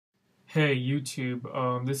Hey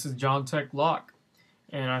YouTube, this is John Tech Lock,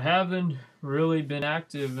 and I haven't really been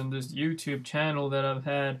active in this YouTube channel that I've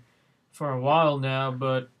had for a while now,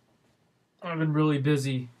 but I've been really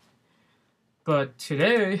busy. But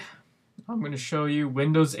today, I'm going to show you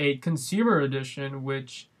Windows 8 Consumer Edition,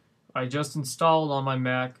 which I just installed on my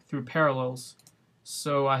Mac through Parallels.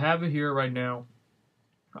 So I have it here right now.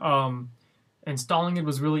 Installing it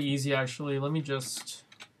was really easy actually.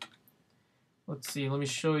 Let's see, let me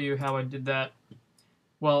show you how I did that.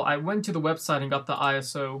 Well, I went to the website and got the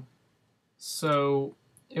ISO. So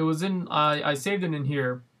it was I saved it in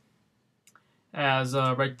here as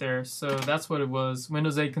right there. So that's what it was.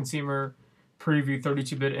 Windows 8 Consumer Preview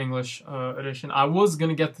 32-bit English edition. I was going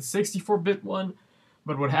to get the 64-bit one,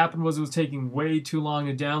 but what happened was it was taking way too long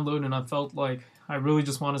to download, and I felt like I really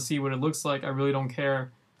just want to see what it looks like. I really don't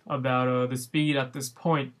care about the speed at this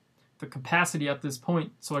point, the capacity at this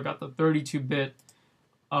point. So I got the 32-bit.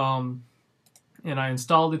 And I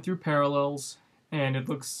installed it through Parallels, and it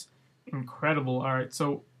looks incredible. All right,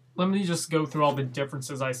 so let me just go through all the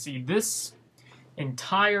differences I see. This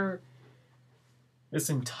entire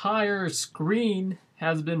screen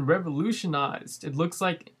has been revolutionized. It looks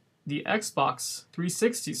like the Xbox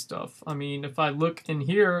 360 stuff. I mean, if I look in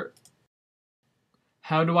here,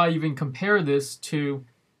 how do I even compare this to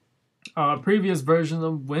previous versions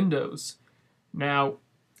of Windows? Now,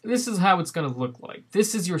 this is how it's going to look like.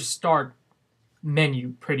 This is your start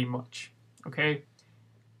menu, pretty much. Okay,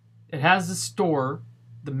 it has the store,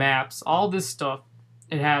 the maps, all this stuff.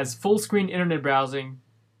 It has full screen internet browsing.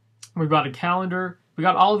 We've got a calendar. We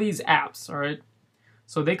got all these apps. All right,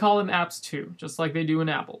 so they call them apps too, just like they do in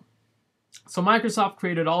Apple. So Microsoft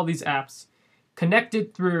created all these apps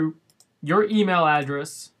connected through your email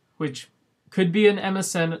address, which could be an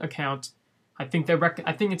MSN account. I think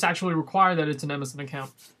it's actually required that it's an MSN account,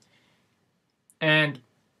 and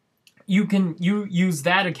you use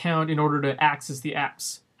that account in order to access the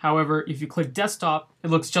apps. However, if you click desktop, it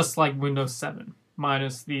looks just like Windows 7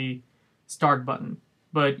 minus the start button.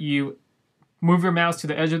 But you move your mouse to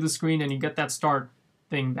the edge of the screen and you get that start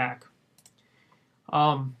thing back.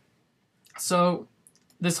 So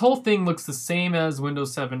this whole thing looks the same as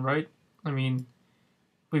Windows 7, right? I mean,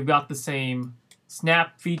 we've got the same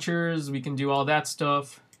snap features. We can do all that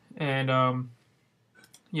stuff. And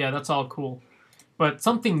yeah, that's all cool. But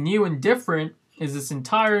something new and different is this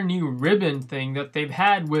entire new ribbon thing that they've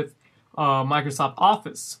had with Microsoft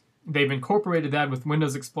Office. They've incorporated that with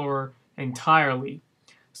Windows Explorer entirely.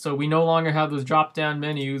 So we no longer have those drop-down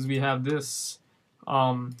menus. We have this.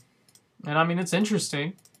 And I mean, it's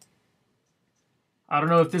interesting. I don't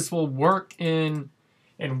know if this will work in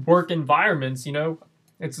work environments, you know.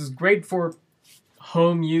 It's great for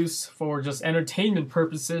home use, for just entertainment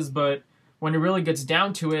purposes, but when it really gets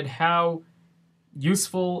down to it, how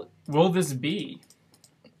useful will this be?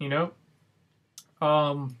 You know?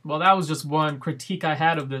 Well, that was just one critique I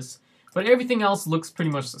had of this. But everything else looks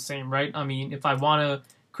pretty much the same, right? I mean, if I want to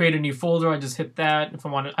create a new folder, I just hit that. If I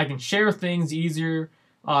want to, I can share things easier.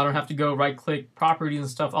 I don't have to go right-click properties and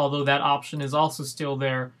stuff, although that option is also still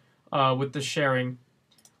there with the sharing.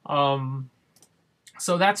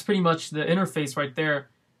 So that's pretty much the interface right there.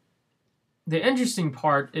 The interesting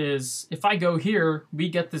part is, if I go here, we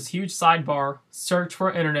get this huge sidebar, search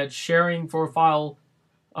for internet, sharing for file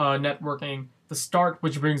networking, the start,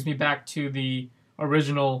 which brings me back to the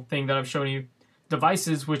original thing that I've shown you,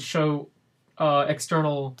 devices, which show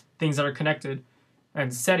external things that are connected,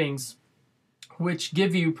 and settings, which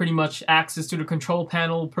give you pretty much access to the control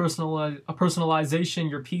panel, personalization,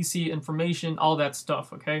 your PC information, all that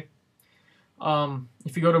stuff, okay?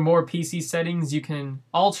 If you go to more PC settings, you can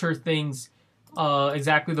alter things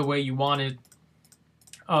exactly the way you want it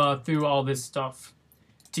through all this stuff.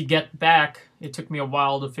 To get back, it took me a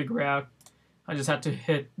while to figure out. I just had to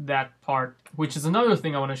hit that part, which is another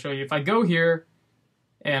thing I want to show you. If I go here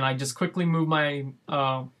and I just quickly move my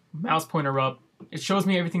mouse pointer up, it shows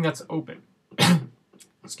me everything that's open.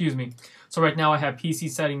 Excuse me. So right now I have PC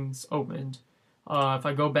settings opened. If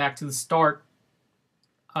I go back to the start,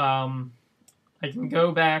 I can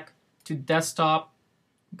go back to desktop,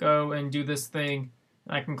 go and do this thing,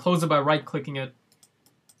 and I can close it by right-clicking it.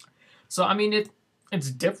 So, I mean, it's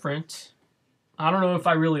different. I don't know if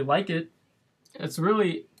I really like it. It's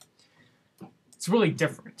really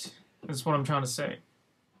different, is what I'm trying to say.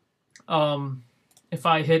 If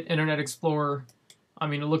I hit Internet Explorer, I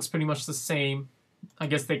mean, it looks pretty much the same. I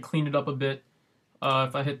guess they cleaned it up a bit.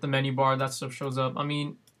 If I hit the menu bar, that stuff shows up. I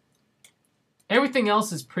mean, everything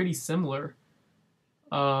else is pretty similar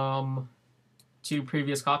to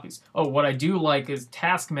previous copies. Oh, what I do like is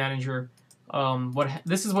Task Manager.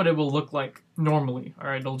 This is what it will look like normally. All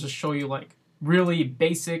right, it'll just show you like really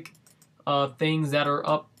basic things that are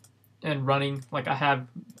up and running. Like I have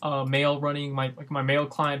mail running, my mail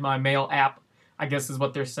client, my mail app, I guess is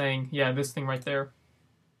what they're saying. Yeah, this thing right there.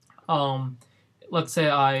 Let's say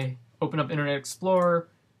I open up Internet Explorer,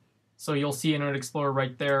 so you'll see Internet Explorer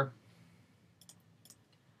right there.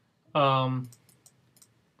 So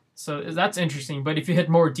that's interesting, but if you hit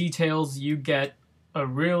more details, you get a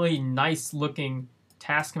really nice looking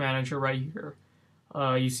task manager right here.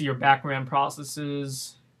 You see your background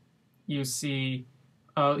processes, you see,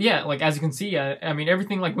 yeah, like as you can see, I mean,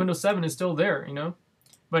 everything like Windows 7 is still there, you know?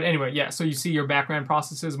 But anyway, yeah, so you see your background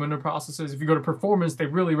processes, window processes. If you go to performance, they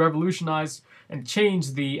really revolutionized and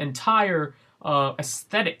changed the entire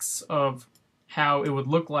aesthetics of how it would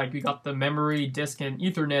look like. We got the memory, disk, and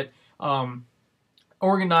Ethernet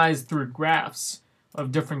organized through graphs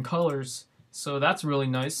of different colors. So that's really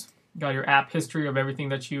nice. You got your app history of everything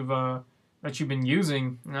that you've been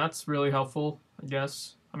using, and that's really helpful, I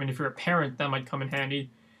guess. I mean, if you're a parent, that might come in handy.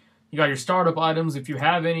 You got your startup items, if you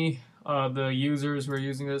have any. The users who are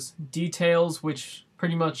using this. Details, which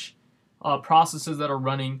pretty much processes that are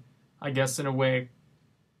running, I guess, in a way,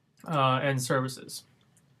 and services.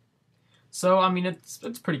 So, I mean,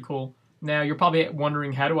 it's pretty cool. Now, you're probably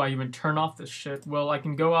wondering, how do I even turn off this shit? Well, I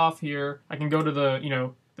can go off here. I can go to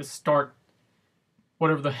the, the start,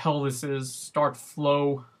 whatever the hell this is, start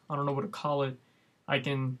flow. I don't know what to call it. I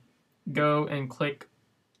can go and click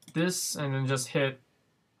this and then just hit,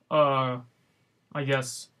 I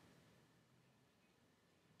guess,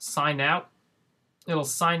 sign out. It'll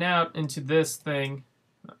sign out into this thing.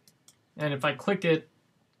 And if I click it,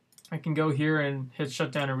 I can go here and hit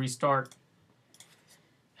shutdown and restart.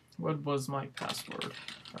 What was my password?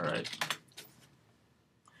 All right.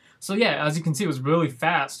 So yeah, as you can see, it was really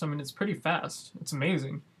fast. I mean, it's pretty fast. It's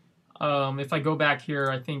amazing. If I go back here,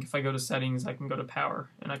 I think if I go to settings, I can go to power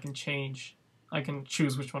and I can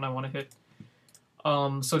choose which one I want to hit.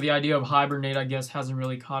 So the idea of Hibernate, I guess, hasn't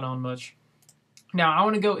really caught on much. Now, I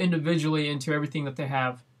want to go individually into everything that they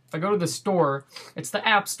have. If I go to the store, it's the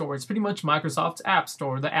App Store. It's pretty much Microsoft's App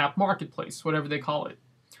Store, the App Marketplace, whatever they call it,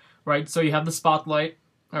 right? So you have the Spotlight,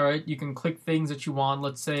 all right? You can click things that you want.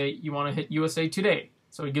 Let's say you want to hit USA Today.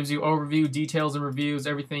 So it gives you overview, details, and reviews,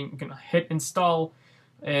 everything. You can hit install,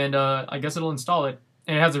 and I guess it'll install it.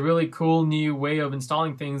 And it has a really cool new way of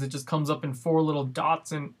installing things. It just comes up in 4 little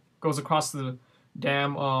dots and goes across the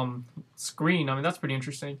damn screen. I mean, that's pretty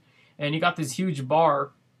interesting. And you got this huge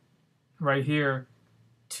bar right here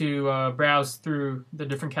to browse through the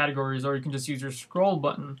different categories, or you can just use your scroll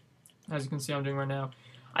button, as you can see I'm doing right now.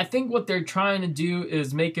 I think what they're trying to do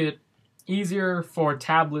is make it easier for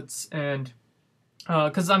tablets, and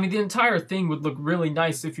because I mean the entire thing would look really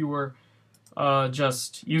nice if you were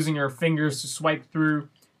just using your fingers to swipe through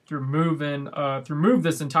move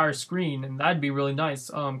this entire screen, and that'd be really nice.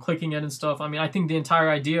 Clicking it and stuff. I mean, I think the entire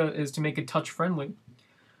idea is to make it touch friendly.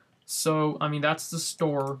 So, I mean, that's the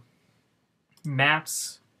store.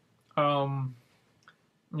 Maps. Yeah,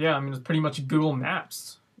 I mean, it's pretty much Google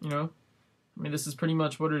Maps, you know? I mean, this is pretty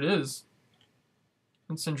much what it is.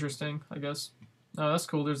 It's interesting, I guess. Oh, that's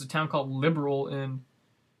cool. There's a town called Liberal in...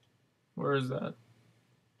 Where is that?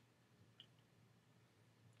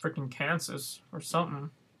 Freaking Kansas or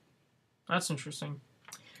something. That's interesting.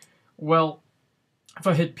 Well, if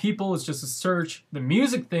I hit people, it's just a search. The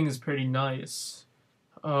music thing is pretty nice.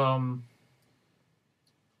 I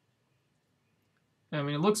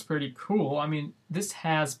mean, it looks pretty cool. I mean, this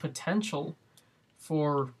has potential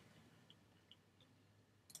for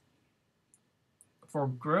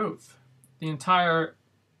growth. The entire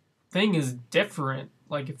thing is different.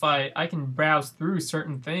 Like, if I can browse through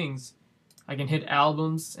certain things. I can hit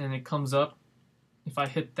albums and it comes up. If I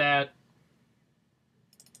hit that,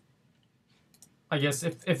 I guess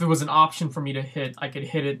if it was an option for me to hit, I could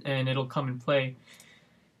hit it and it'll come and play.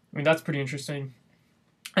 I mean, that's pretty interesting.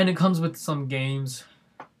 And it comes with some games.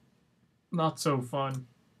 Not so fun.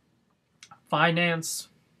 Finance.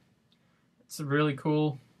 It's really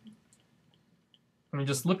cool. I mean,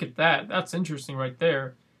 just look at that. That's interesting right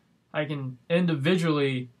there. I can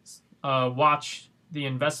individually watch the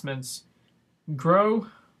investments grow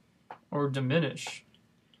or diminish.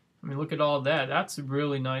 I mean, look at all that. That's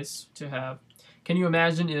really nice to have. Can you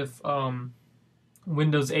imagine if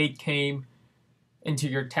Windows 8 came into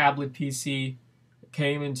your tablet PC,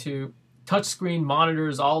 came into touchscreen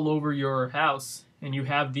monitors all over your house, and you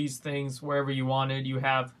have these things wherever you wanted. You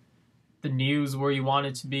have the news where you want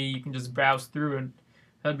it to be. You can just browse through it.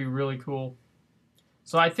 That'd be really cool.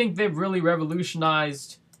 So I think they've really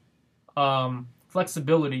revolutionized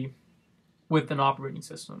flexibility with an operating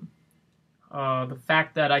system. the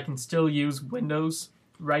fact that I can still use Windows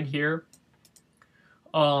right here,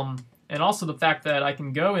 and also the fact that I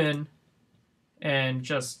can go in and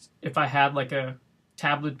just, if I had like a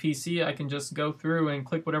tablet PC, I can just go through and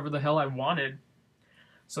click whatever the hell I wanted.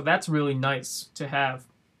 So that's really nice to have.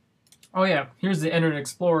 Oh yeah, here's the Internet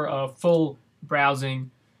Explorer full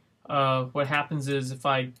browsing. What happens is if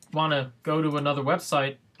I want to go to another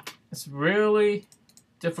website, it's really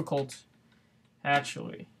difficult,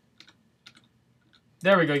 actually.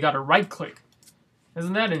 There we go, you got to right click.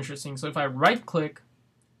 Isn't that interesting? So if I right click,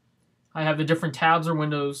 I have the different tabs or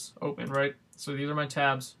windows open, right? So these are my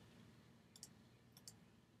tabs.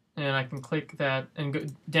 And I can click that, and go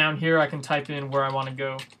down here I can type in where I want to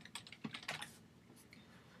go.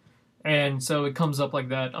 And so it comes up like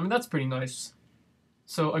that. I mean, that's pretty nice.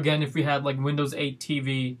 So again, if we had like Windows 8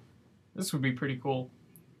 TV, this would be pretty cool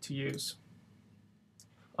to use.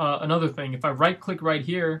 Another thing, if I right click right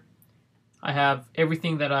here, I have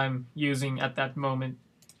everything that I'm using at that moment.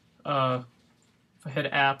 If I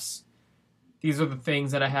hit apps, these are the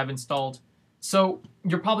things that I have installed. So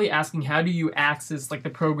you're probably asking, how do you access like the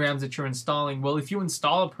programs that you're installing? Well, if you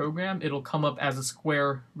install a program, it'll come up as a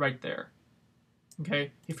square right there.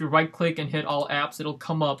 Okay, if you right click and hit all apps, it'll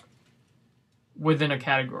come up within a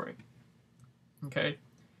category. Okay,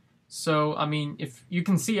 so I mean, if you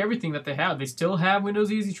can see everything that they still have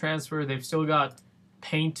Windows Easy Transfer, they've still got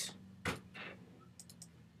Paint,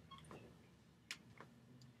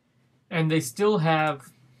 and they still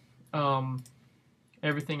have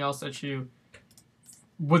everything else that you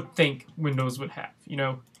would think Windows would have, you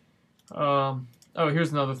know. Oh,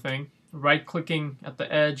 here's another thing. Right clicking at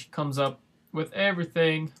the edge comes up with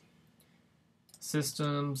everything.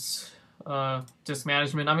 Systems, disk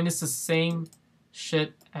management. I mean, it's the same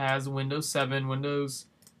shit as Windows 7, Windows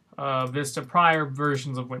Vista, prior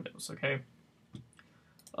versions of Windows, okay?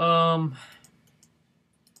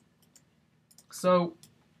 So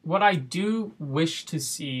what I do wish to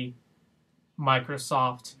see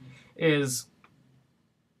Microsoft is,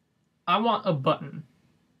 I want a button.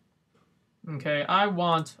 Okay, I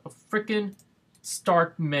want a frickin'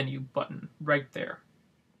 start menu button right there.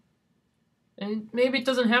 And maybe it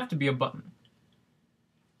doesn't have to be a button.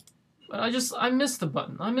 But I miss the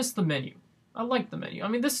button. I miss the menu. I like the menu. I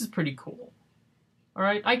mean, this is pretty cool.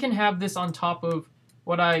 Alright, I can have this on top of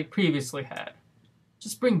what I previously had.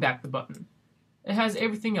 Just bring back the button. It has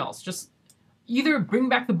everything else. Just either bring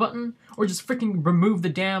back the button or just freaking remove the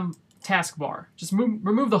damn taskbar. Just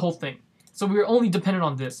remove the whole thing. So we're only dependent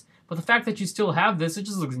on this. But the fact that you still have this, it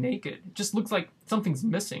just looks naked. It just looks like something's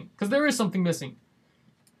missing. Because there is something missing.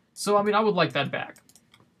 So, I mean, I would like that back.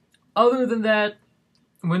 Other than that,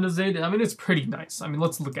 Windows 8, I mean, it's pretty nice. I mean,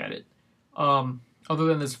 let's look at it. Other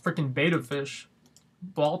than this freaking beta fish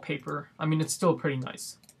wallpaper, I mean, it's still pretty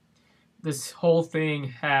nice. This whole thing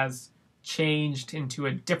has changed into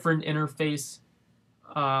a different interface.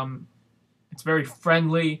 It's very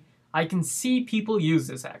friendly. I can see people use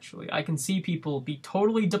this, actually. I can see people be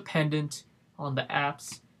totally dependent on the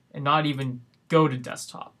apps and not even go to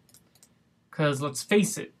desktop. Because let's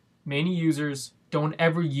face it, many users don't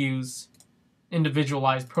ever use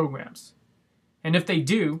individualized programs. And if they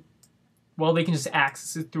do, well, they can just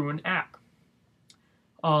access it through an app.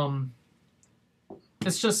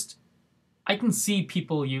 It's just, I can see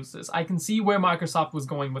people use this. I can see where Microsoft was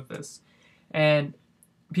going with this. And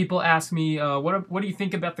people ask me, what do you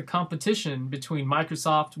think about the competition between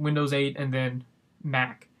Microsoft, Windows 8, and then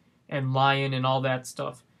Mac, and Lion, and all that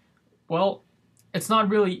stuff? Well, it's not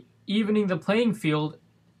really evening the playing field,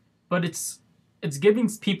 but it's giving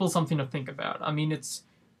people something to think about. I mean, it's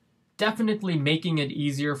definitely making it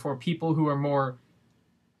easier for people who are more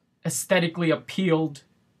aesthetically appealed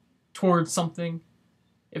towards something.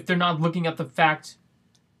 If they're not looking at the fact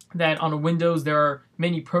that on a Windows there are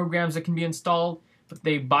many programs that can be installed, but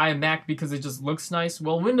they buy a Mac because it just looks nice.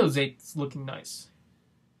 Well, Windows 8 is looking nice.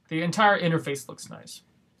 The entire interface looks nice.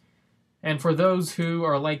 And for those who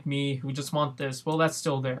are like me, who just want this, well, that's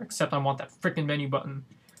still there, except I want that frickin' menu button.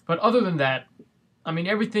 But other than that, I mean,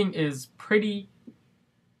 everything is pretty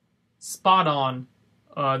spot on.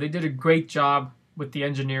 They did a great job with the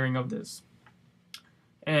engineering of this.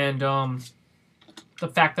 And the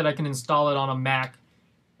fact that I can install it on a Mac,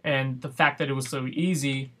 and the fact that it was so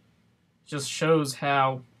easy, just shows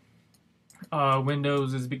how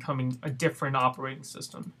Windows is becoming a different operating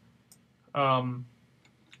system.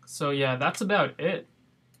 So yeah, that's about it.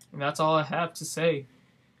 And that's all I have to say.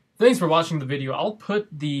 Thanks for watching the video. I'll put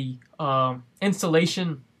the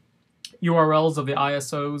installation URLs of the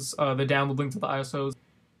ISOs, the download link to the ISOs.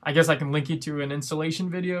 I guess I can link you to an installation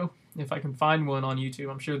video if I can find one on YouTube.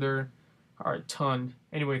 I'm sure there are a ton.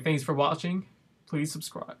 Anyway, thanks for watching. Please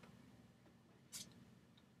subscribe.